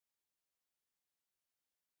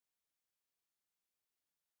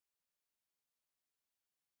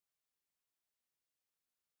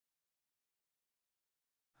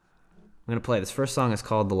going to play. This first song is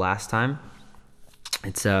called The Last Time.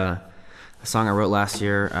 It's a song I wrote last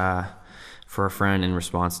year for a friend in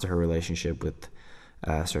response to her relationship with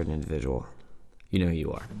a certain individual. You know who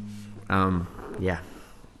you are. Yeah.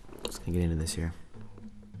 Just going to get into this here.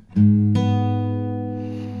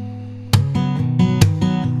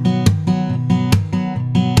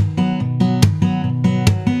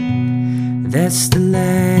 That's the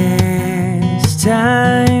last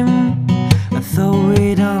time I throw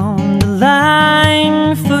it on the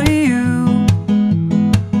line for you.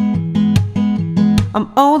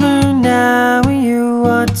 I'm older now and you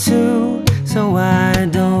are too, so I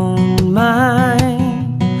don't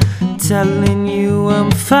mind telling you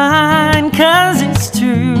I'm fine, 'cause it's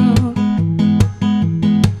true.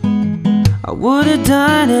 I would've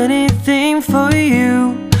done anything for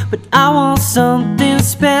you, but I want something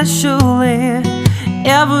special, and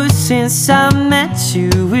ever since I met you,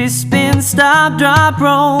 it's been stop, drop,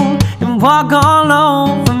 roll, and walk all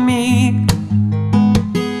over me.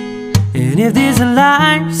 And if this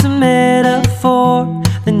life's a metaphor,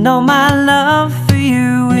 then all my love for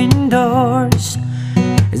you endures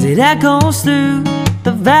as it echoes through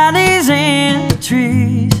the valleys and the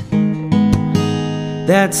trees.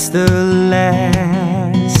 That's the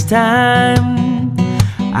last time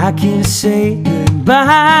I can say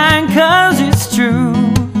goodbye, 'cause it's true.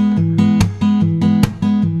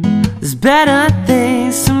 There's better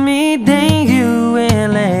things to me than you,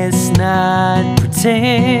 and let's not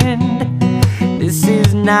pretend this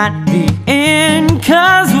is not the end,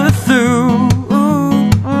 'cause we're through.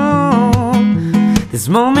 This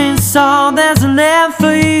moment's all that's left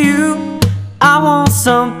for you. I want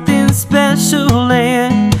something special,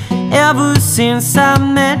 and ever since I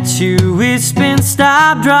met you, it's been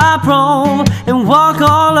stop, drop, roll, and walk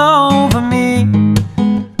all over me.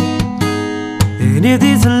 And if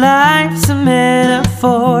this life's a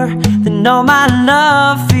metaphor, then all my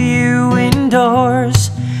love for you endures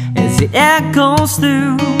as it echoes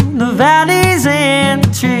through the valleys and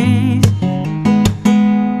the trees.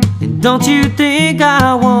 And don't you think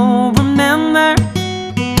I won't remember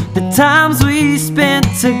the times we spent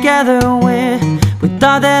together when we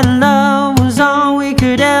thought that love was all we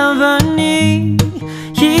could ever need.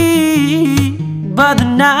 But the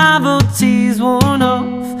novelty's worn off.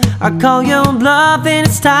 I call your bluff and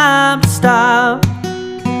it's time to stop.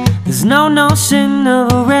 There's no notion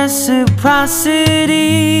of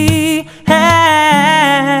reciprocity.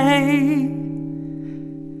 Hey,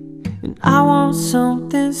 and I want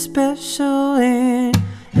something special, and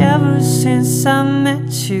ever since I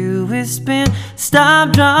met you, it's been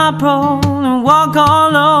stop, drop, roll, and walk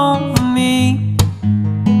all over me.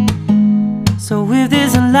 So if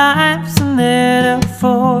this life's a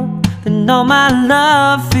metaphor, then all my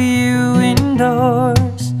love for you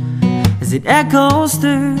endures as it echoes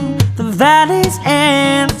through the valleys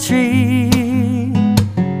and the trees.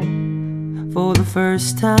 For the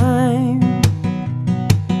first time,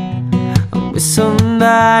 I'm with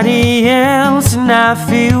somebody else and I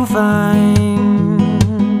feel fine.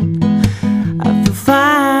 I feel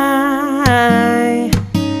fine.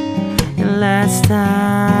 And last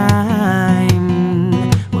time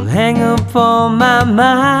will hang up on my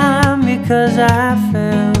mind, because I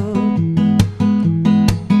felt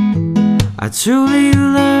I truly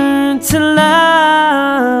learned to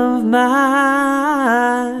love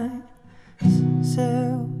myself.